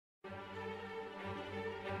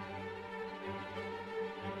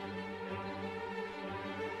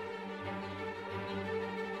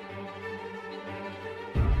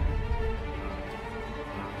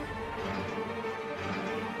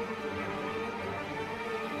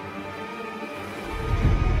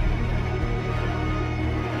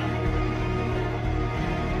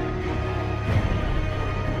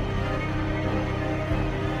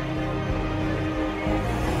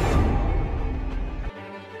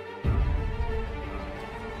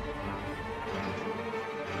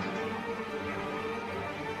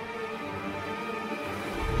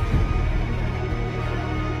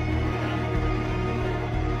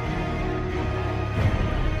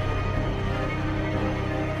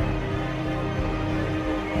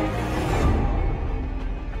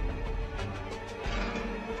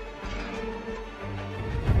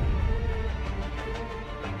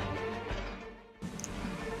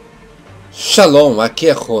Shalom, aqui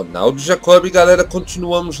é Ronaldo Jacob, galera,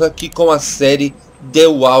 continuamos aqui com a série The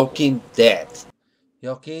Walking Dead. E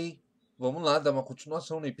ok, vamos lá, dar uma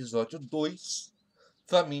continuação no episódio 2,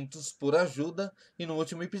 Famintos por Ajuda. E no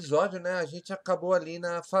último episódio, né, a gente acabou ali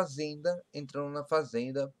na fazenda, entrando na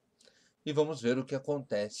fazenda. E vamos ver o que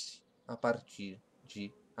acontece a partir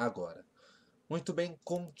de agora. Muito bem,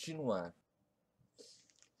 continuar.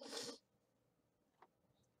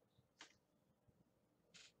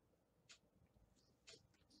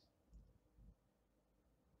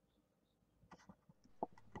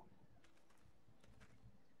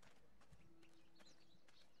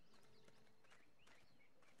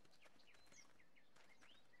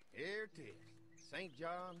 Here it is, St.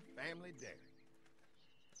 John Family Dairy.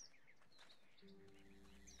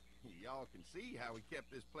 Y'all can see how we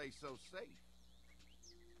kept this place so safe.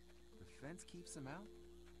 The fence keeps them out?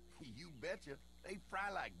 You betcha. They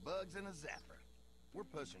fry like bugs in a zapper. We're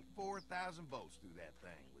pushing 4,000 volts through that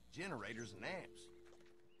thing with generators and amps.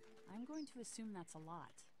 I'm going to assume that's a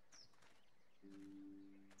lot.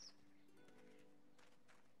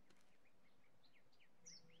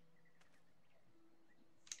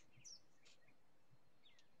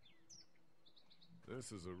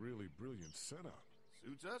 This is a really brilliant setup.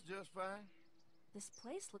 Suits us just fine. This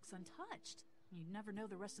place looks untouched. You'd never know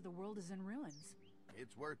the rest of the world is in ruins.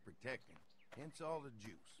 It's worth protecting, hence all the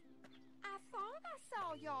juice. I thought I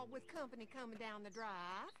saw y'all with company coming down the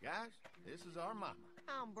drive. Guys, this is our mama.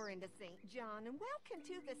 I'm Brenda St. John, and welcome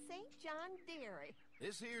to the St. John Dairy.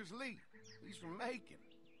 This here's Lee. He's from Macon.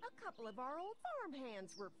 A couple of our old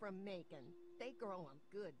farmhands were from Macon. They grow 'em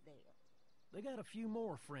good there. They got a few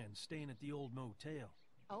more friends staying at the old motel.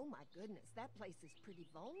 Oh my goodness, that place is pretty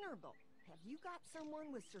vulnerable. Have you got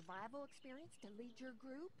someone with survival experience to lead your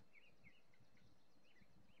group?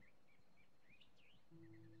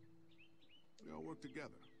 We all work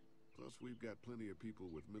together. Plus, we've got plenty of people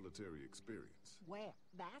with military experience. Well,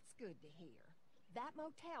 that's good to hear. That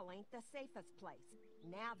motel ain't the safest place.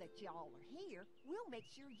 Now that y'all are here, we'll make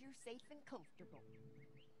sure you're safe and comfortable.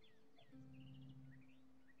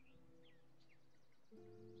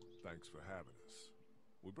 Thanks for having us.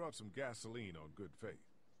 We brought some gasoline on good faith.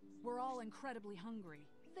 We're all incredibly hungry.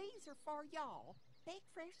 These are for y'all. Baked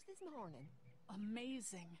fresh this morning.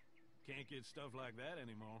 Amazing. Can't get stuff like that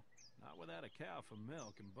anymore. Not without a cow for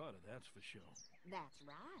milk and butter, that's for sure. That's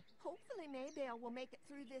right. Hopefully Maybelle will make it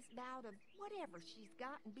through this bout of whatever she's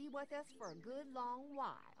got and be with us for a good long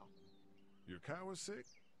while. Your cow is sick?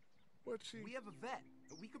 What's she? We have a vet.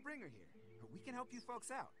 We could bring her here. We can help you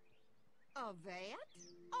folks out. A vet?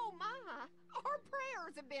 Oh my! Our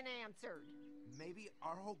prayers have been answered. Maybe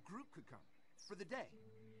our whole group could come. For the day.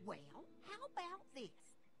 Well, how about this?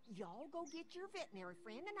 Y'all go get your veterinary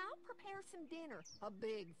friend and I'll prepare some dinner. A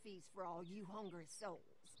big feast for all you hungry souls.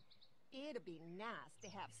 It'd be nice to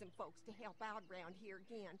have some folks to help out around here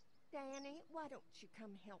again. Danny, why don't you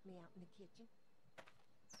come help me out in the kitchen?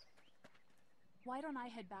 Why don't I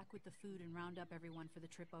head back with the food and round up everyone for the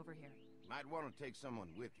trip over here? Might want to take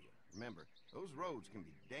someone with you. Remember, those roads can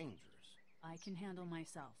be dangerous. I can handle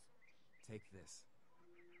myself. Take this.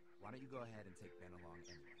 Why don't you go ahead and take Ben along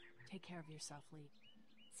anyway? Take care of yourself, Lee.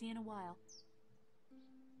 See you in a while.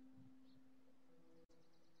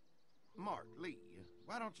 Mark, Lee,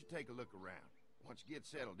 why don't you take a look around? Once you get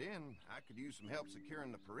settled in, I could use some help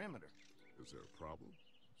securing the perimeter. Is there a problem?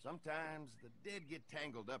 Sometimes the dead get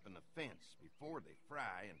tangled up in the fence before they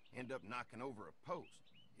fry and end up knocking over a post.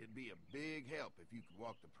 It'd be a big help if you could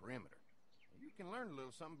walk the perimeter. You can learn a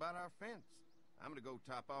little something about our fence. I'm gonna go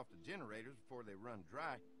top off the generators before they run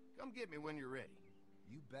dry. Come get me when you're ready.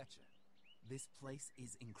 You betcha. This place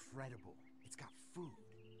is incredible. It's got food.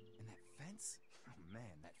 And that fence? Oh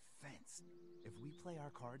man, that fence. If we play our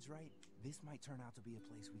cards right, this might turn out to be a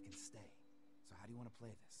place we can stay. So how do you want to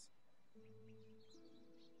play this?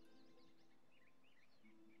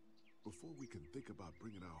 Before we can think about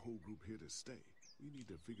bringing our whole group here to stay, we need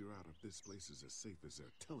to figure out if this place is as safe as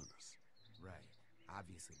they're telling us. Right.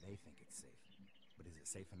 Obviously they think it's safe. But is it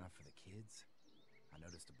safe enough for the kids? I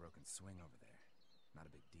noticed a broken swing over there. Not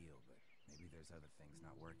a big deal, but maybe there's other things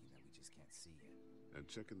not working that we just can't see yet. And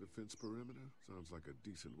checking the fence perimeter sounds like a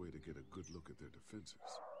decent way to get a good look at their defenses.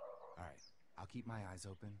 All right. I'll keep my eyes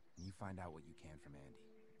open, and you find out what you can from Andy.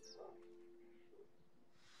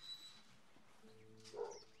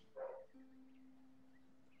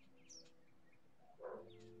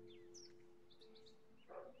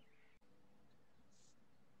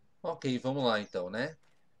 Ok, vamos lá então, né?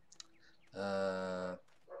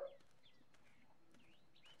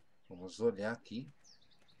 Vamos olhar aqui.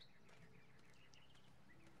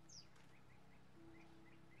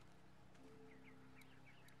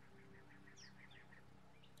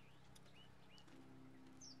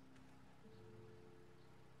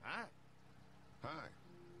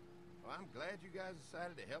 I'm glad you guys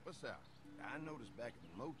decided to help us out. I noticed back at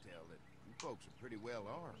the motel that you folks are pretty well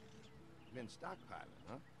armed. Been stockpiling,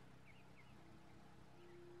 huh?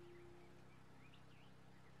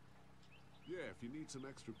 Yeah, if you need some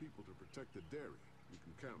extra people to protect the dairy, you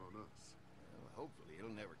can count on us. Well, hopefully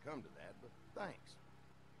it'll never come to that, but thanks.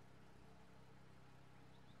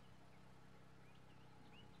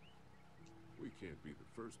 We can't be the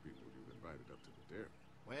first people you've invited up to the dairy.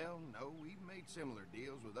 Well, no, we've made similar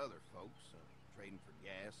deals with other folks, trading for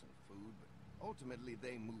gas and food, but ultimately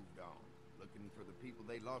they moved on, looking for the people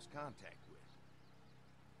they lost contact with.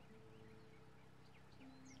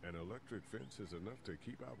 An electric fence is enough to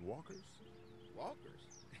keep out walkers? Walkers?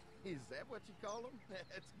 Is that what you call them?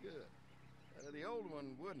 That's good. The old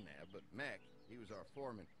one wouldn't have, but Mac, he was our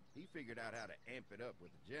foreman, he figured out how to amp it up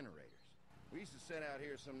with the generators. We used to sit out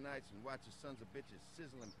here some nights and watch the sons of bitches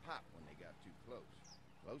sizzle and pop when they got too close.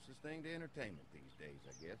 Closest thing to entertainment these days,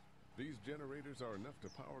 I guess. These generators are enough to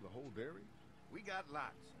power the whole dairy? We got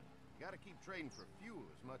lots. We gotta keep trading for fuel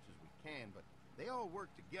as much as we can, but they all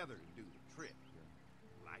work together to do the trick.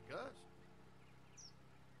 Like us.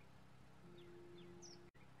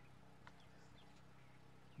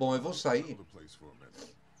 Bom, eu vou sair. Hold the place for a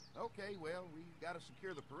minute. Okay, well, we gotta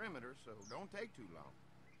secure the perimeter, so don't take too long.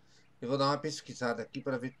 Eu vou dar uma pesquisada aqui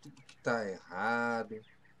para ver tudo que tá errado.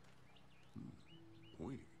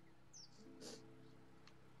 Oui.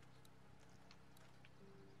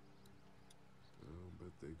 I'll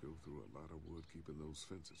bet they go through a lot of wood keeping those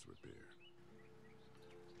fences repaired.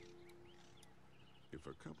 If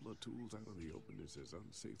a couple of tools out in the open is as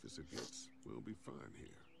unsafe as it gets, we'll be fine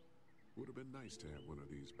here. Would have been nice to have one of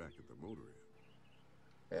these back at the motor inn.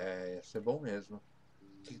 É, ia ser bom mesmo.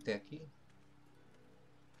 O que tem aqui?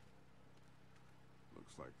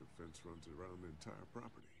 Looks like the fence runs around the entire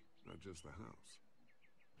property, not just the house.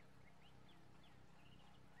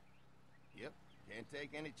 Yep, can't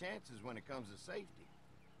take any chances when it comes to safety.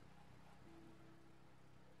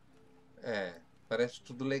 É, parece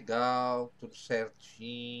tudo legal, tudo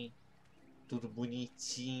certinho, tudo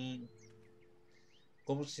bonitinho.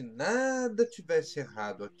 Como se nada tivesse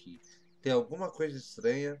errado aqui. Tem alguma coisa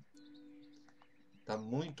estranha. Tá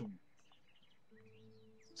muito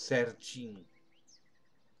certinho.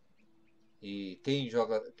 E quem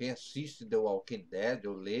joga, quem assiste The Walking Dead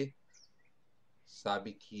ou lê,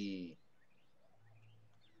 sabe que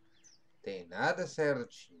tem nada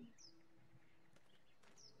certinho.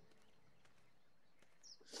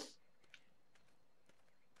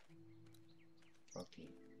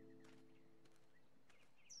 Ok.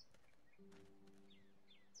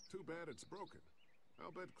 Too bad it's broken.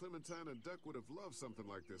 I'll bet Clementine and Duck would have loved something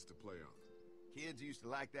like this to play on. Kids used to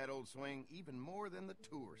like that old swing even more than the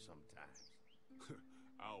tour sometimes.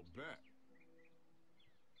 I'll bet.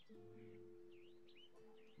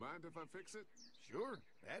 Mind if I fix it? Sure,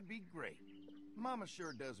 that'd be great. Mama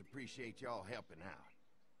sure does appreciate y'all helping out.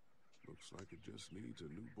 Looks like it just needs a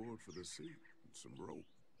new board for the seat and some rope.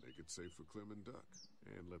 Make it safe for Clem and Duck.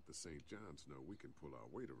 And let the St. John's know we can pull our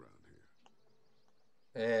weight around here.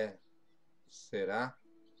 É. Será?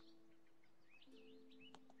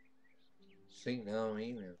 Sei não,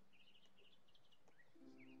 hein, meu.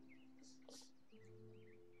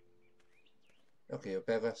 Ok, eu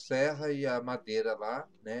pego a serra e a madeira lá,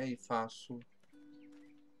 né, e faço...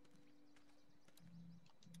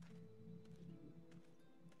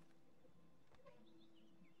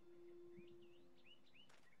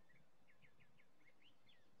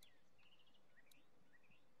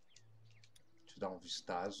 Deixa eu dar um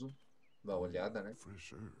vistazo, dar uma olhada, né.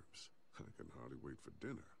 Fresh herbs. I can hardly wait for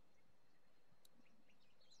dinner.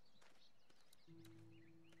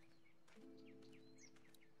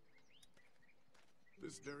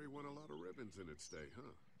 This dairy won a lot of ribbons in its day,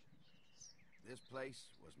 huh? This place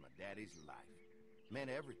was my daddy's life. Meant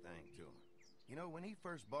everything to him. You know, when he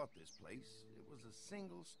first bought this place, it was a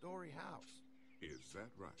single-story house. Is that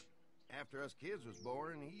right? After us kids was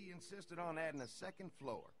born, he insisted on adding a second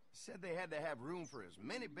floor. Said they had to have room for as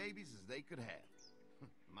many babies as they could have.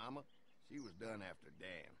 Mama, she was done after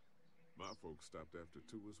Dan. My folks stopped after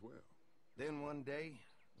 2 as well. Then one day,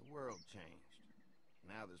 the world changed.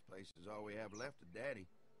 Now this place is all we have left of Daddy.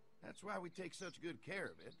 That's why we take such good care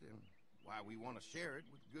of it, and why we want to share it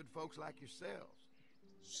with good folks like yourselves.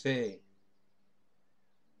 Sei.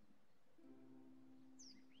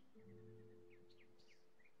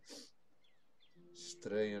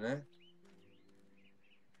 Estranho, né?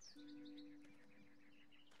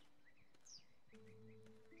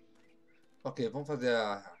 Ok, vamos fazer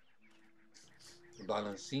o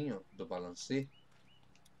balancinho do balancê.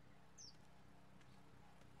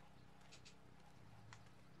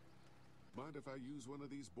 My mind if I use one of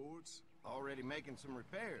these boards? Already making some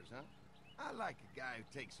repairs, huh? I like a guy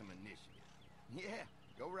who takes some initiative. Yeah,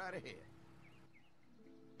 go right ahead.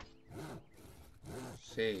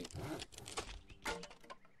 Sei.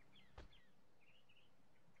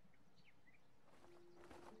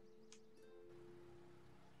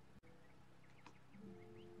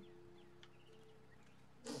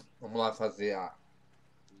 Vamos lá fazer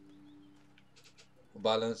o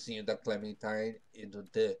balancinho da Clementine e do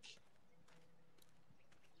Duck.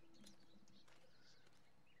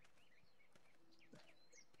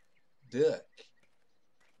 Duck.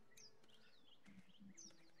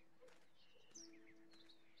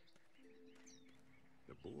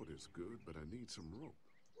 The board is good, but I need some rope.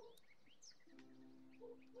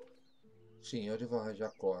 Sim, onde eu vou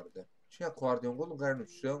arranjar corda? Tinha corda em algum lugar no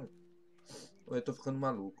chão? Ou eu tô ficando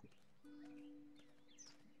maluco?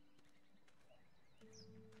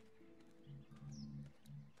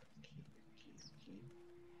 Aqui.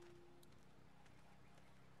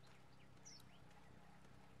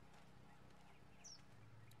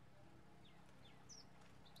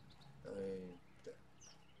 Eita.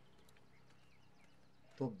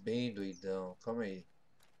 Tô bem doidão. Calma aí.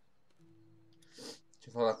 Deixa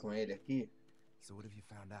eu falar com ele aqui. So what have you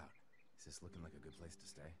found out? Is this looking like a good place to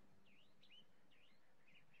stay?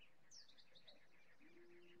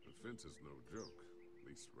 The fence is no joke, at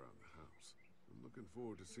least around the house. I'm looking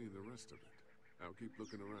forward to seeing the rest of it. I'll keep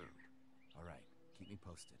looking around. All right, keep me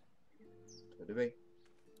posted. Tudo bem.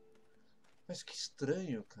 Mas que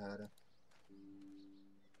estranho, cara.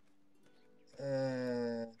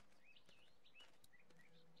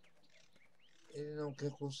 Ele não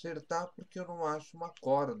quer consertar porque eu não acho uma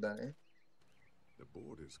corda, né? The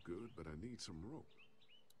board is good, but I need some rope.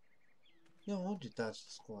 E onde tá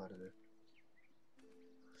essas cordas?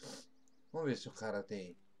 Vamos ver se o cara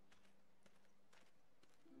tem.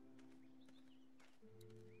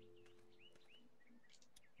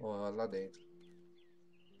 Ó, lá dentro.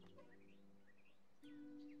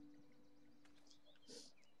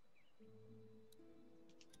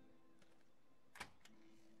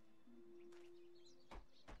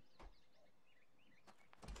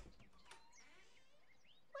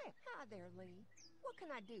 Well, hi there, Lee. What can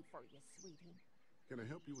I do for you, sweetie? Can I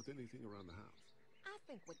help you with anything around the house? I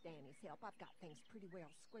think with Danny's help, I've got things pretty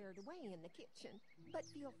well squared away in the kitchen. But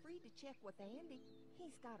feel free to check with Andy.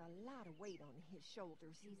 He's got a lot of weight on his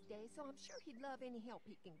shoulders these days, so I'm sure he'd love any help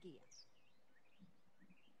he can get.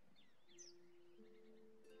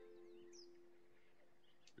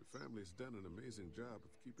 Your family's done an amazing job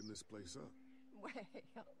of keeping this place up. Well,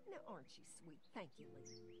 now aren't you sweet? Thank you,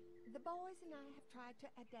 Lee. The boys and I have tried to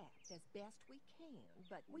adapt as best we can,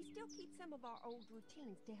 but we still keep some of our old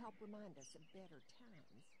routines to help remind us of better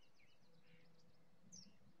times.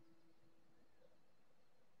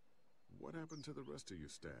 What happened to the rest of your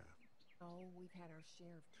staff? Oh, we've had our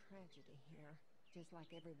share of tragedy here, just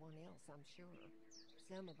like everyone else, I'm sure.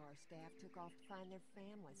 Some of our staff took off to find their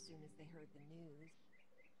families soon as they heard the news.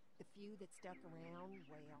 The few that stuck around,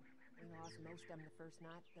 well, we lost most of them the first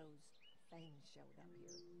night those things showed up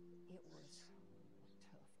here. It was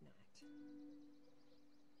a tough night.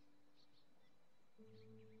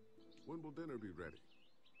 When will dinner be ready?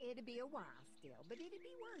 It'll be a while still, but it'll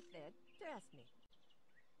be worth it. Trust me.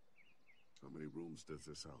 How many rooms does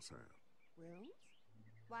this house have? Rooms?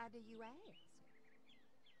 Why do you ask?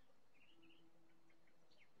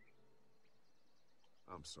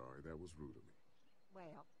 I'm sorry, that was rude of me.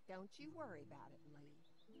 Well, don't you worry about it, Lee.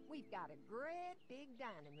 We've got a great big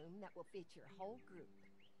dining room that will fit your whole group.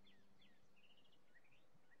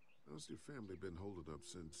 How's your family been holding up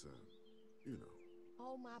since, you know?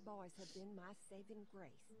 All my boys have been my saving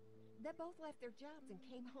grace. They both left their jobs and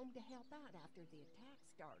came home to help out after the attack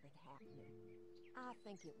started happening. I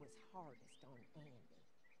think it was hardest on Andy.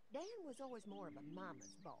 Dan was always more of a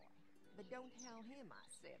mama's boy, but don't tell him I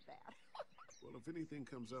said that. Well, if anything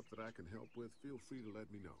comes up that I can help with, feel free to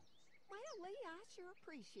let me know. Well, Lee, I sure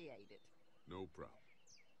appreciate it. No problem.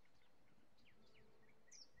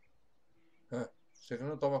 Você que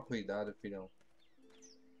não toma cuidado, filhão.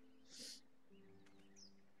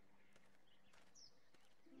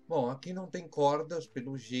 Bom, aqui não tem cordas,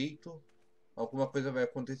 pelo jeito. Alguma coisa vai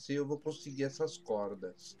acontecer e eu vou conseguir essas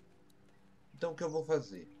cordas. Então o que eu vou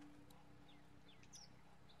fazer?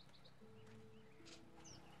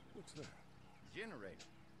 What's that? Generator.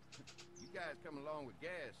 You guys come along with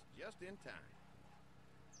gas just in time.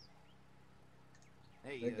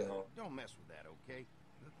 Hey, Legal. don't mess with that, okay?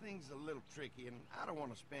 The thing's a little tricky, and I don't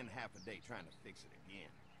want to spend half a day trying to fix it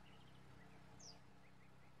again.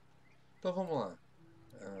 Então vamos lá.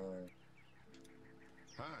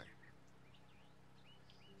 Hi.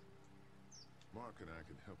 Mark and I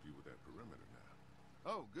can help you with that perimeter now.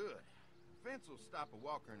 Oh, good. The fence will stop a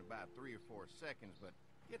walker in about 3 or 4 seconds, but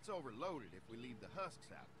gets overloaded if we leave the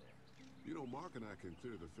husks out there. You know, Mark and I can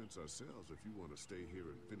clear the fence ourselves if you want to stay here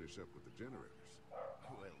and finish up with the generators.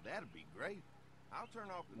 Well, that'd be great. I'll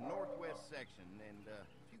turn off the northwest section, and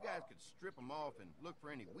if you guys could strip them off and look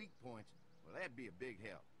for any weak points, well, that'd be a big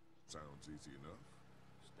help. Sounds easy enough.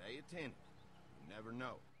 Stay attentive. You never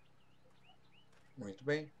know. Muito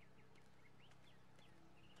bem.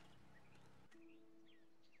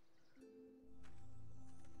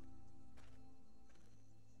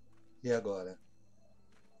 E agora?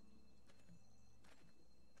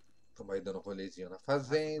 Estamos aí dando um rolezinho na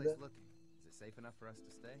fazenda. Is it safe enough for us to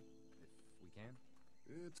stay? If we can?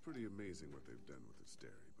 It's pretty amazing what they've done with this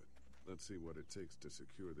dairy, but let's see what it takes to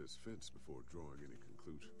secure this fence before drawing any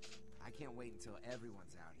conclusions. I can't wait until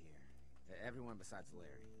everyone's out here. Everyone besides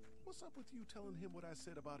Larry. What's up with you telling him what I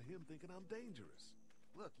said about him thinking I'm dangerous?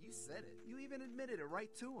 Look, you said it. You even admitted it right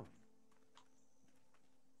to him.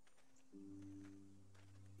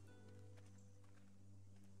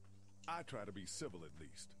 I try to be civil at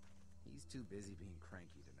least. He's too busy being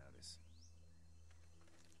cranky to notice.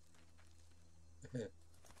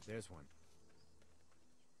 There's one.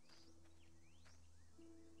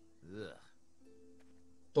 Ugh.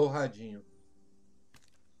 Torradinho.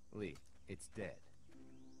 Lee, it's dead.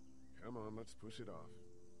 Come on, let's push it off.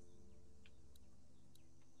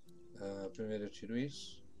 Primeiro eu tiro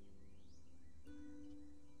isso.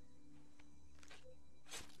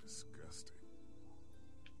 Disgusting.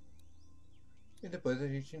 E depois a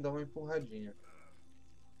gente dá uma empurradinha.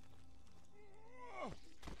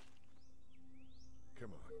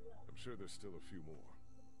 Come on. I'm sure there's still a few more.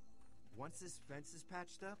 Once this fence is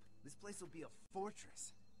patched up, this place will be a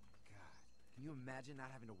fortress. God, can you imagine not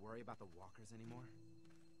having to worry about the walkers anymore?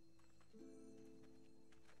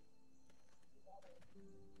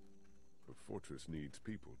 The fortress needs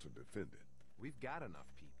people to defend it. We've got enough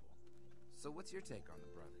people. So what's your take on the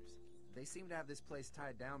brothers? They seem to have this place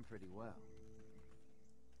tied down pretty well.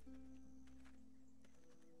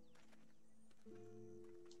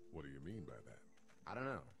 What do you mean by that? I don't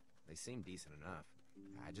know. They seem decent enough.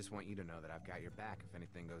 I just want you to know that I've got your back if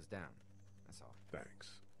anything goes down. That's all.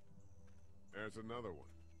 Thanks. There's another one.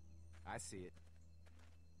 I see it.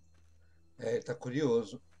 Ele tá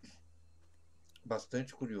curioso.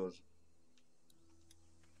 Bastante curioso.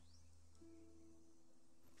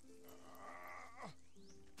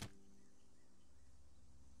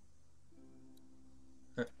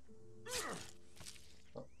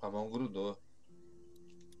 A mão grudou.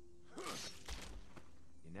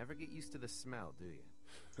 You never get used to the smell, do you?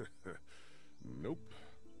 Nope.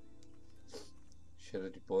 Cheiro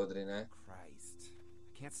de podre, né? Christ.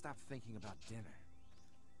 I can't stop thinking about dinner.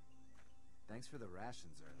 Thanks for the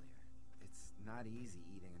rations earlier. It's not easy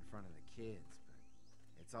eating in front of the kids,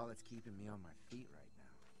 but it's all that's keeping me on my feet right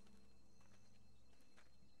now.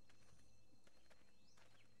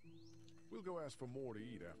 We'll go ask for more to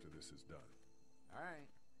eat after this is done. All right.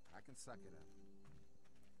 I can suck it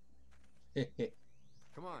up.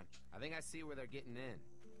 Come on. I think I see where they're getting in.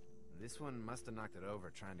 This one must have knocked it over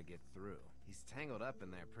trying to get through. He's tangled up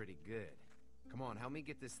in there pretty good. Come on, help me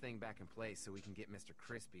get this thing back in place so we can get Mr.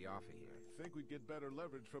 Crispy off of here. I think we'd get better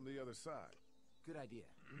leverage from the other side. Good idea.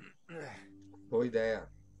 Boa ideia.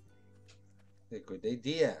 Good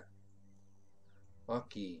idea.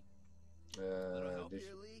 Ok. Little help Deixa...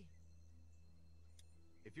 here, Lee?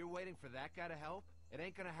 If you're waiting for that guy to help, it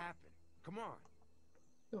ain't gonna happen. Come on.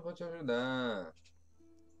 Eu vou te ajudar.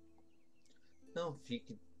 Não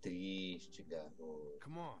fique triste, garoto.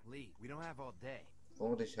 Come on, Lee. We don't have all day.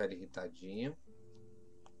 Vamos deixar ele irritadinho.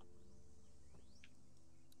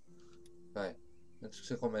 Vai. Antes que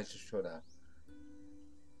você comece a chorar.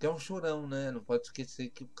 Que é um chorão, né? Não pode esquecer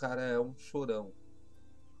que o cara é um chorão.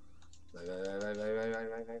 Vai, vai, vai, vai, vai, vai,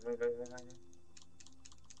 vai, vai, vai, vai, vai, vai.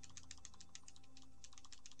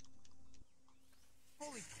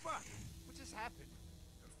 Holy fuck! What just happened?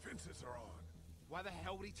 The fences are on. Why the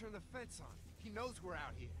hell would he turn the fence on? He knows we're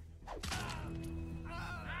out here.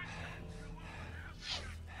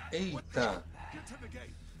 Eita! Get to the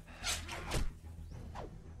gate.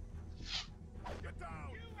 Get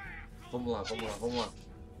down. Vamos lá, vamos lá, vamos lá.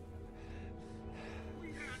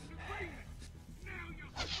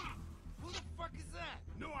 Who the fuck is that?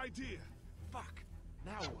 No idea. Fuck.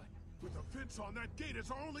 Now what? With the fence on that gate,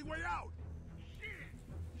 it's our only way out.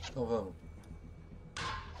 Então vamos.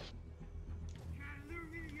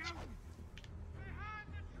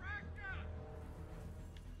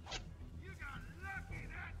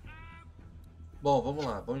 Bom, vamos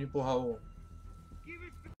lá. Vamos empurrar o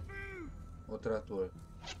trator.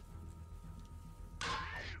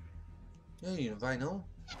 E aí, não vai não?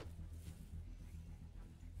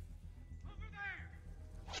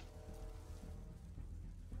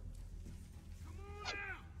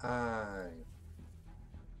 Ai.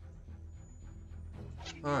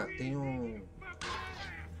 Ah, tem um...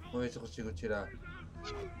 Vamos ver se eu consigo tirar.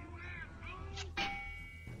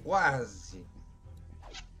 Quase!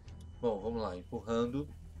 Bom, vamos lá, empurrando.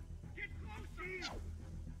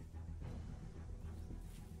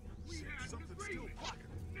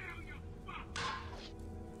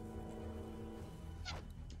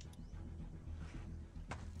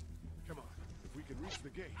 Come on. If we can reach the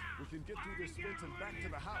gate, we can get through this fence and back to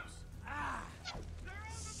the house. Ah!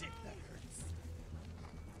 Shit, that hurts.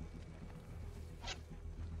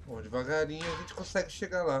 Bom, devagarinho a gente consegue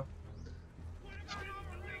chegar lá.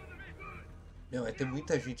 Meu, vai ter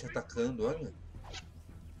muita gente atacando, olha.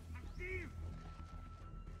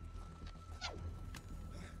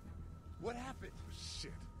 What happened?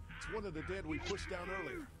 Shit. It's one of the dead we pushed down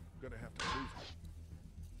earlier. Gonna have to move him.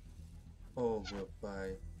 Oh, meu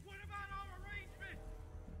pai.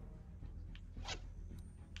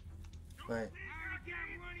 Vai.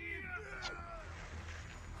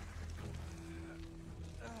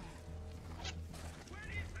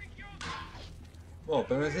 Bom,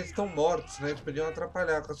 pelo menos eles estão mortos, né? Eles podiam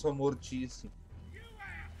atrapalhar com a sua mortice.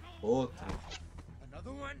 Outro.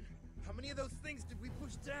 Another one? How many of those things did we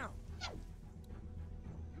push down?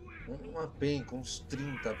 Uma penca, uns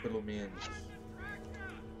 30 pelo menos.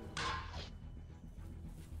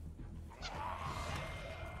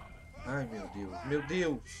 Ai, meu Deus. Meu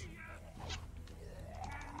Deus!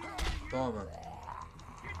 Toma.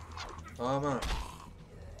 Toma.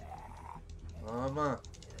 Toma.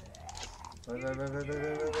 Vai, vai, vai, vai, vai,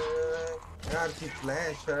 vai, vai, vai. Arco e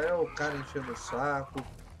flecha, é o cara enchendo o saco.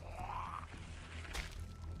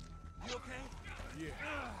 You okay?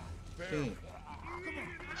 Yeah. Sim. Come on.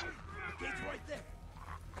 The gate's right there.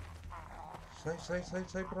 Sai, sai, sai,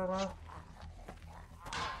 sai pra lá.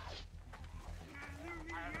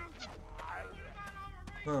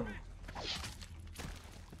 Vamos.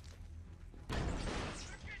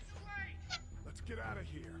 Let's get out of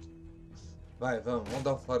here. Vai, vamos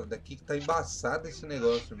dar fora daqui que tá embaçado esse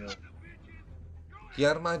negócio, meu. Que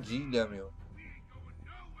armadilha, meu.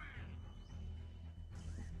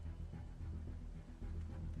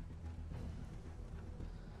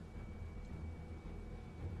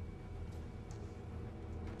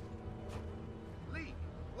 Lee,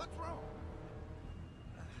 what's wrong?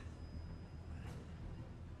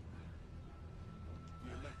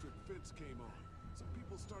 The electric fence came on. Some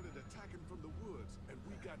people started attacking from the woods, and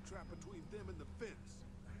we got trapped between them and the fence.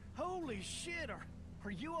 Holy shit,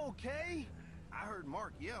 are you okay? I heard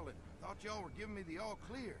Mark yelling. Thought y'all were giving me the all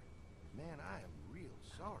clear. Man, I am real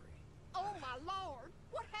sorry. Oh, my Lord!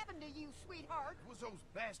 What happened to you, sweetheart? It was those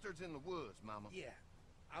bastards in the woods, Mama. Yeah,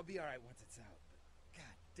 I'll be alright once it's out, but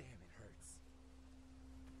god damn, it hurts.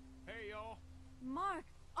 Hey, y'all. Mark,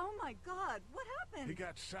 oh my God, what He happened?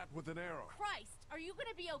 got shot with an arrow. Christ, are you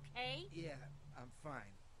gonna be okay? Yeah, I'm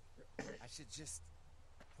fine. I should just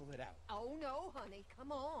pull it out. Oh, no, honey.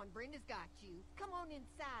 Come on. Brenda's got you. Come on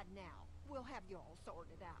inside now. We'll have you all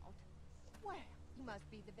sorted out. Well, you must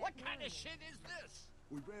be the What veterinarian. kind of shit is this?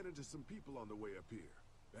 We ran into some people on the way up here.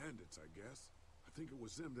 Bandits, I guess. I think it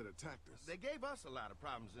was them that attacked us. They gave us a lot of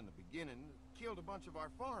problems in the beginning. Killed a bunch of our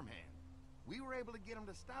farmhands. We were able to get them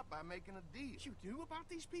to stop by making a deal. You knew about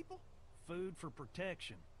these people? Food for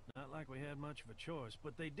protection. Not like we had much of a choice,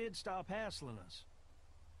 but they did stop hassling us.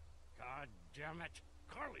 God damn it.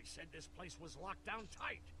 Carly said this place was locked down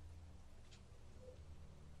tight.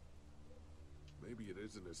 Maybe it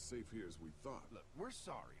isn't as safe here as we thought. Look, we're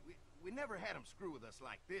sorry. We never had them screw with us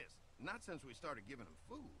like this. Not since we started giving them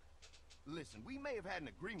food. Listen, we may have had an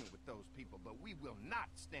agreement with those people, but we will not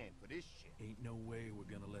stand for this shit. Ain't no way we're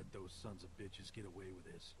gonna let those sons of bitches get away with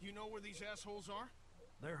this. You know where these assholes are?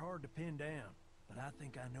 They're hard to pin down, but I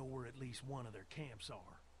think I know where at least one of their camps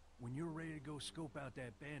are. When you're ready to go scope out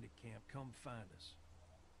that bandit camp, come find us.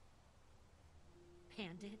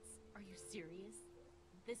 Bandits? Are you serious?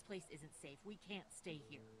 This place isn't safe. We can't stay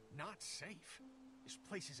here. Not safe. This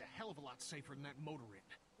place is a hell of a lot safer than that motor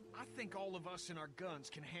inn. I think all of us and our guns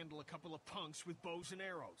can handle a couple of punks with bows and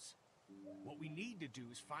arrows. What we need to do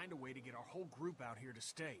is find a way to get our whole group out here to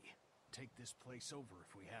stay. Take this place over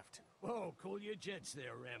if we have to. Whoa, cool your jets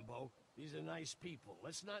there, Rambo. These are nice people.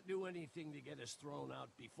 Let's not do anything to get us thrown out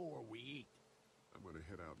before we eat. I'm gonna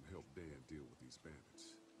head out and help Dan deal with these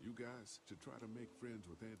bandits. You guys should try to make friends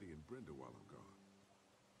with Andy and Brenda while I'm gone.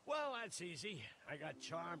 Well, that's easy. I got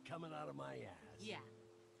charm coming out of my ass. Yeah,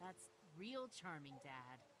 that's real charming,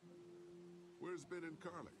 Dad. Where's Ben and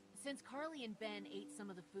Carly? Since Carly and Ben ate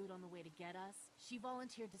some of the food on the way to get us, she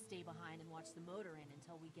volunteered to stay behind and watch the motor inn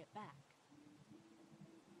until we get back.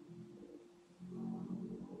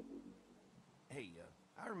 Hey,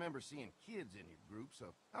 I remember seeing kids in your group,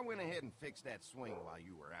 so I went ahead and fixed that swing while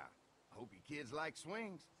you were out. I hope you kids like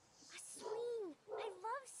swings. A swing! I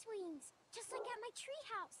love swings! Just like at my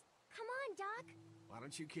treehouse. Come on, Doc. Why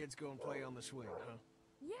don't you kids go and play on the swing, huh?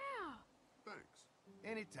 Yeah! Thanks.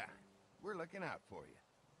 Anytime. We're looking out for you.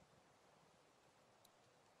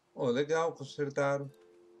 Oh, legal, consertaram.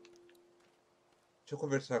 Deixa eu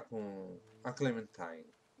conversar com a Clementine.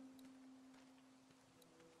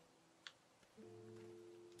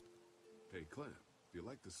 Hey, Clem, do you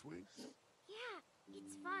like the swing? Yeah,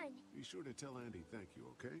 it's fun. Be sure to tell Andy thank you,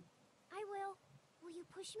 okay? I will. Will you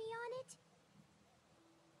push me on it?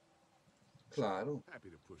 Claro. Happy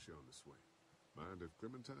to push you on the swing. Mind if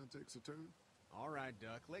Clementine takes a turn? All right,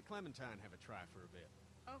 Duck. Let Clementine have a try for a bit.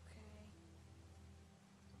 Okay.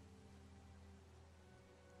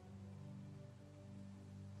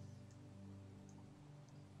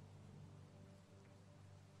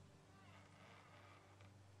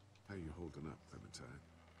 How you holding up, Clementine?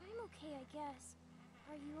 I'm okay, I guess.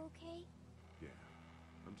 Are you okay? Yeah,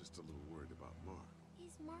 I'm just a little worried about Mark.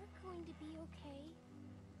 Is Mark going to be okay?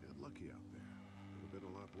 Got lucky out there. Could have been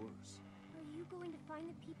a lot worse. Are you going to find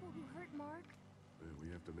the people who hurt Mark? And we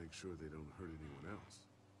have to make sure they don't hurt anyone else.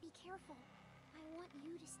 Be careful. I want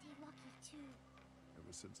you to stay lucky, too.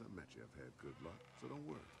 Ever since I met you, I've had good luck, so don't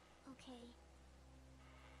worry. Okay.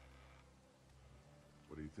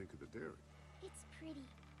 What do you think of the dairy? It's pretty.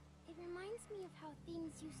 It reminds me of how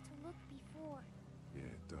things used to look before. Yeah,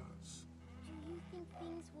 it does. Do you think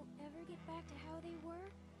things will ever get back to how they were?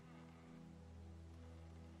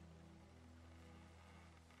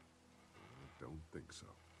 I don't think so.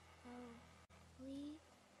 Oh, Lee?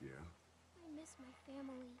 Yeah? I miss my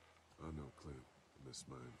family. I know, Clem. I miss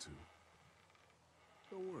mine, too.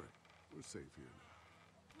 Don't worry. We're safe here now.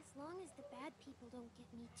 As long as the bad people don't get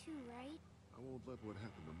me too, right? I won't let what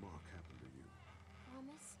happened to Mark happen to you.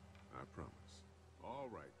 Promise? I promise. All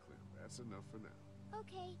right, Clem. That's enough for now.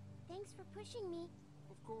 Okay. Thanks for pushing me.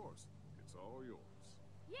 Of course. It's all yours.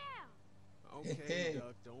 Yeah! Okay,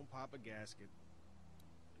 Duck. Don't pop a gasket.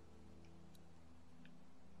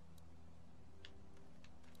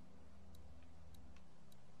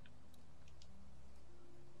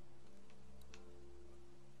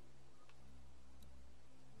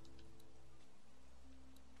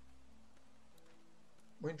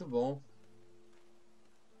 Muito bom.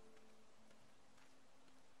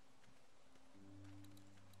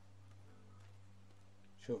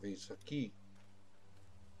 Deixa eu ver isso aqui.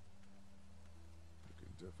 You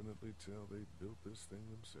can definitely tell they built this thing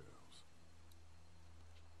themselves.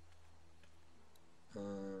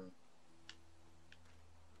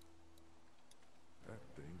 That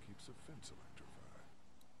thing keeps a fence electrified.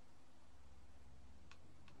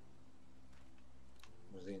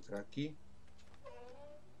 Vamos entrar aqui.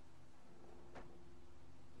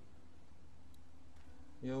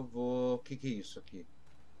 Eu vou... O que é isso aqui?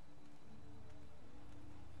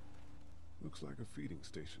 Looks like a feeding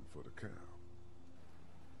station for the cow.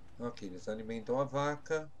 Ok, eles alimentam a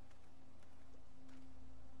vaca.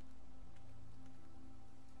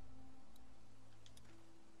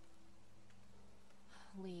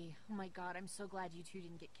 Lee, oh my god, I'm so glad you two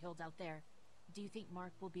didn't get killed out there. Do you think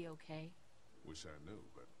Mark will be okay? Wish I knew,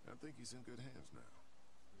 but I think he's in good hands now.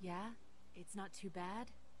 Yeah? It's not too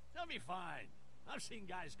bad? They'll be fine. I've seen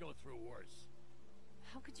guys go through worse.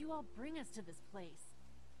 How could you all bring us to this place?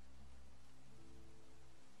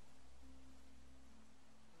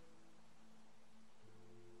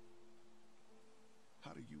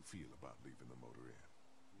 How do you feel about leaving the motor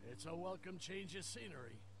inn? It's a welcome change of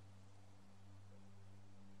scenery.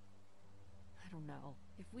 I don't know.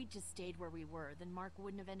 If we'd just stayed where we were, then Mark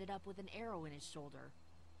wouldn't have ended up with an arrow in his shoulder.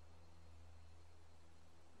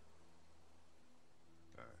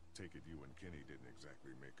 I take it you and Kenny didn't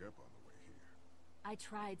exactly make up on the way here. I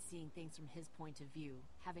tried seeing things from his point of view,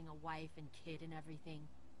 having a wife and kid and everything,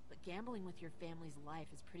 but gambling with your family's life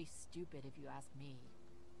is pretty stupid if you ask me.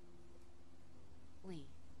 Lee,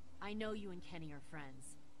 I know you and Kenny are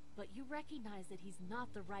friends, but you recognize that he's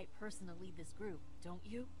not the right person to lead this group, don't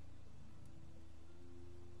you?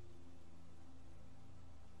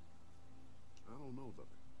 I don't know,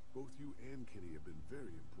 Lovey. Both you and Kenny have been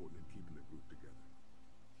very important in keeping the group together.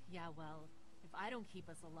 Yeah, well, if I don't keep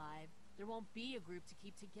us alive, there won't be a group to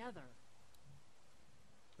keep together.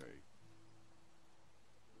 Hey.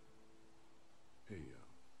 Hey,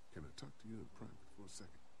 can I talk to you in private for a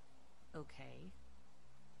second? Okay.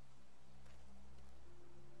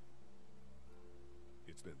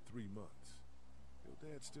 It's It's been 3 months.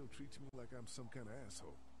 Your dad still treats me like I'm some kind of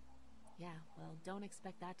asshole. Yeah, well, don't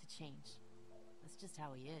expect that to change. That's just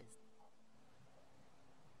how he is.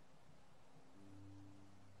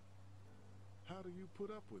 How do you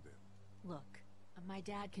put up with him? Look, my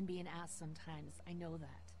dad can be an ass sometimes, I know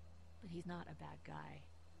that. But he's not a bad guy.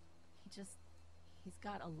 He's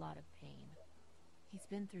got a lot of pain. He's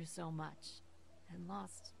been through so much, and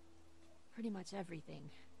lost pretty much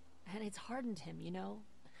everything. And it's hardened him, you know?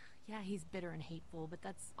 Yeah, he's bitter and hateful, but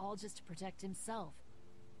that's all just to protect himself.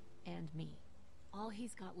 And me. All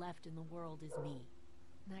he's got left in the world is me.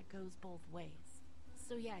 And that goes both ways.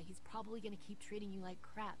 So yeah, he's probably gonna keep treating you like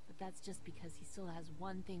crap, but that's just because he still has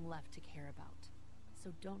one thing left to care about.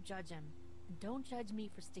 So don't judge him. And don't judge me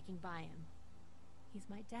for sticking by him. He's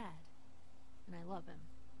my dad. And I love him.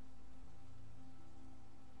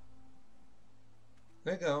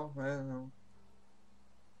 Legal, não.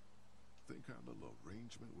 Think our little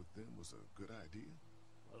arrangement with them was a good idea?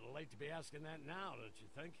 A little late to be asking that now, don't you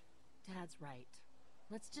think? Dad's right.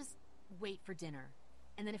 Let's just wait for dinner.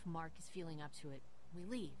 And then if Mark is feeling up to it, we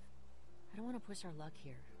leave. I don't want to push our luck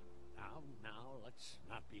here. Now, let's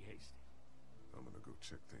not be hasty. I'm gonna go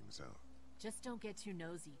check things out. Just don't get too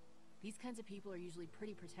nosy. These kinds of people are usually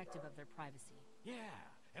pretty protective of their privacy. Yeah,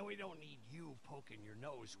 and we don't need you poking your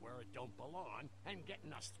nose where it don't belong and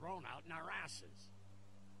getting us thrown out in our asses.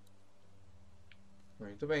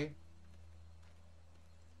 Muito bem.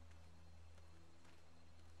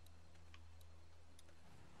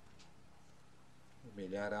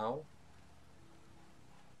 Milharal.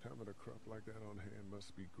 Having a crop like that on hand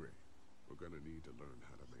must be great. We're gonna need to learn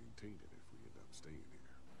how to maintain it if we end up staying here.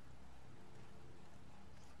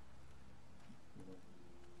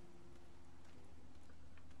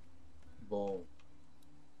 Bom.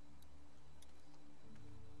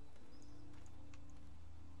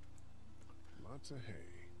 Lots of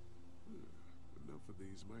hay. Enough of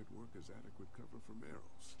these might work as adequate cover from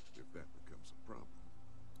arrows, if that becomes a problem.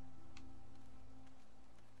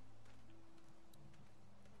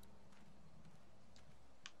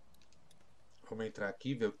 Vamos entrar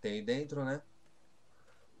aqui, ver o que tem aí dentro, né?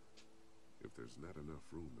 If there's not enough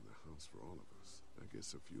room in the house for all of us, I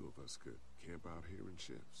guess a few of us could camp out here in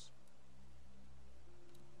shifts.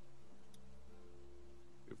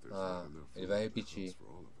 If there's not enough ele room vai in the repetir. house for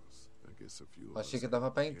all of us, I guess a few of Achei us que dava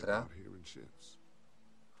pra could camp entrar. out here in shifts.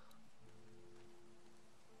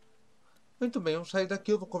 Muito bem, vamos sair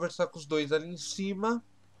daqui. Eu vou conversar com os dois ali em cima.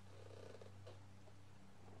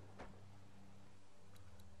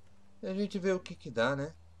 E a gente vê o que dá,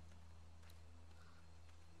 né?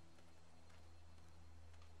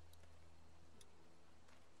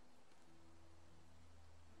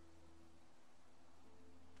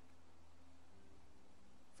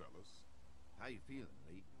 Fellas, How you feeling,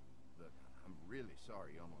 Lee? Look, I'm really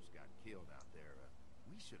sorry you almost got killed out there.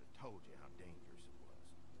 We should have told you how dangerous it was.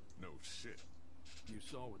 no shit. You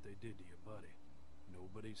saw what they did to your buddy.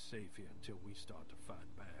 Nobody's safe here until we start to fight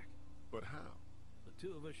back. But how? The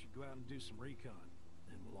two of us should go out and do some recon.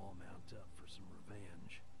 Then we'll all mount up for some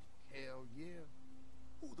revenge. Hell yeah.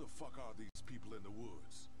 Who the fuck are these people in the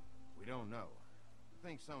woods? We don't know. I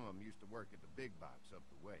think some of them used to work at the big box up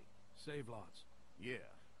the way. Save lots. Yeah.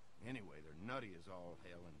 Anyway, they're nutty as all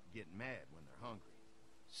hell and get mad when they're hungry.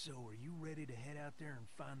 So are you ready to head out there and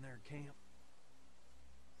find their camp?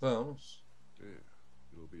 Vamos. Yeah,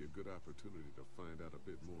 it'll be a good opportunity to find out a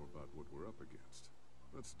bit more about what we're up against.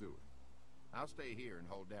 Let's do it. I'll stay here and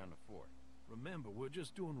hold down the fort. Remember, we're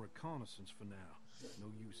just doing reconnaissance for now.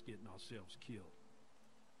 No use getting ourselves killed.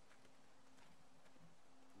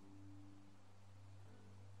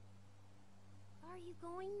 Are you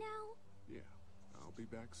going now? Yeah, I'll be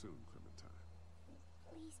back soon, Clementine.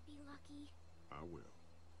 Please be lucky. I will.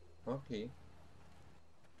 Ok.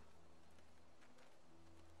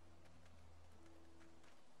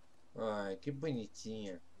 Ai, que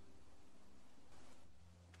bonitinha.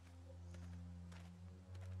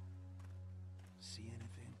 See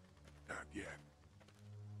anything? Not yet.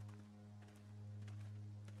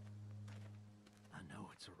 I know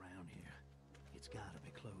it's around here. It's gotta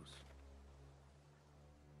be close.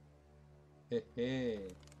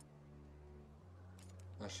 Hehe.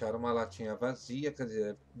 Acharam uma latinha vazia, quer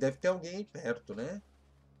dizer, deve ter alguém aí perto, né?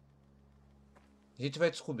 A gente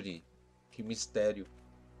vai descobrir que mistério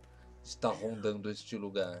está rondando este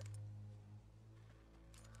lugar.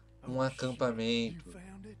 Um Oh, shit. acampamento. You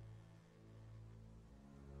found it?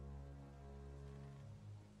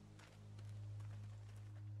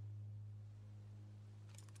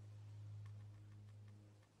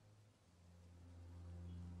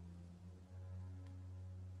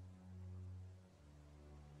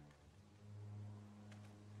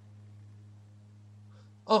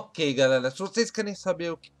 Ok, galera, se vocês querem saber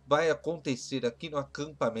o que vai acontecer aqui no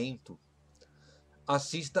acampamento,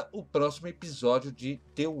 assista o próximo episódio de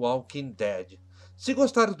The Walking Dead. Se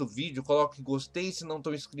gostaram do vídeo, coloque gostei. Se não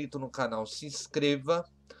estão inscrito no canal, se inscreva.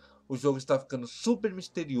 O jogo está ficando super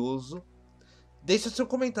misterioso. Deixe seu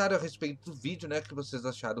comentário a respeito do vídeo, né? O que vocês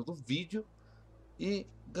acharam do vídeo. E,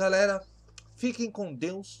 galera, fiquem com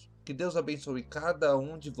Deus. Que Deus abençoe cada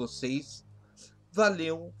um de vocês.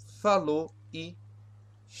 Valeu, falou e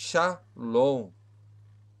Shalom.